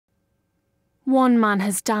One man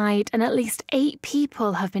has died and at least 8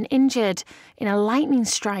 people have been injured in a lightning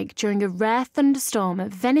strike during a rare thunderstorm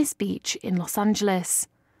at Venice Beach in Los Angeles.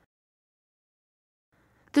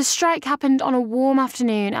 The strike happened on a warm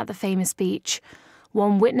afternoon at the famous beach.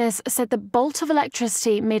 One witness said the bolt of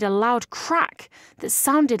electricity made a loud crack that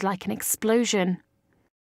sounded like an explosion.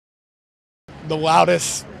 The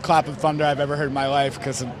loudest clap of thunder I've ever heard in my life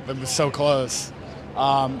because it was so close.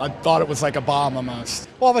 I thought it was like a bomb almost.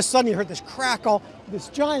 All of a sudden you heard this crackle, this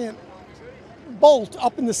giant bolt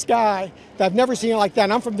up in the sky that I've never seen like that.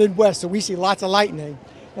 And I'm from the Midwest, so we see lots of lightning.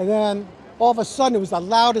 And then all of a sudden it was the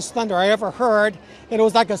loudest thunder I ever heard. And it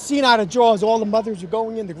was like a scene out of Jaws. All the mothers were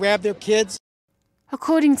going in to grab their kids.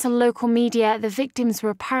 According to local media, the victims were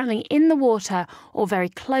apparently in the water or very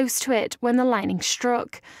close to it when the lightning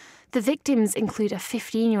struck. The victims include a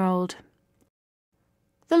 15-year-old.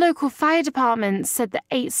 The local fire department said that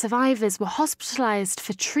 8 survivors were hospitalised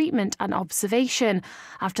for treatment and observation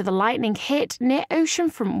after the lightning hit near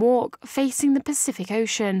Oceanfront Walk facing the Pacific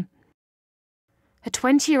Ocean. A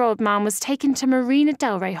 20-year-old man was taken to Marina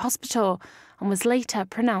Del Rey Hospital and was later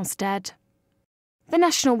pronounced dead. The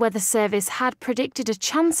National Weather Service had predicted a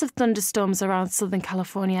chance of thunderstorms around Southern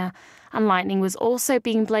California, and lightning was also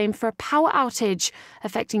being blamed for a power outage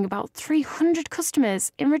affecting about 300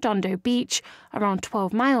 customers in Redondo Beach, around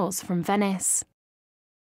 12 miles from Venice.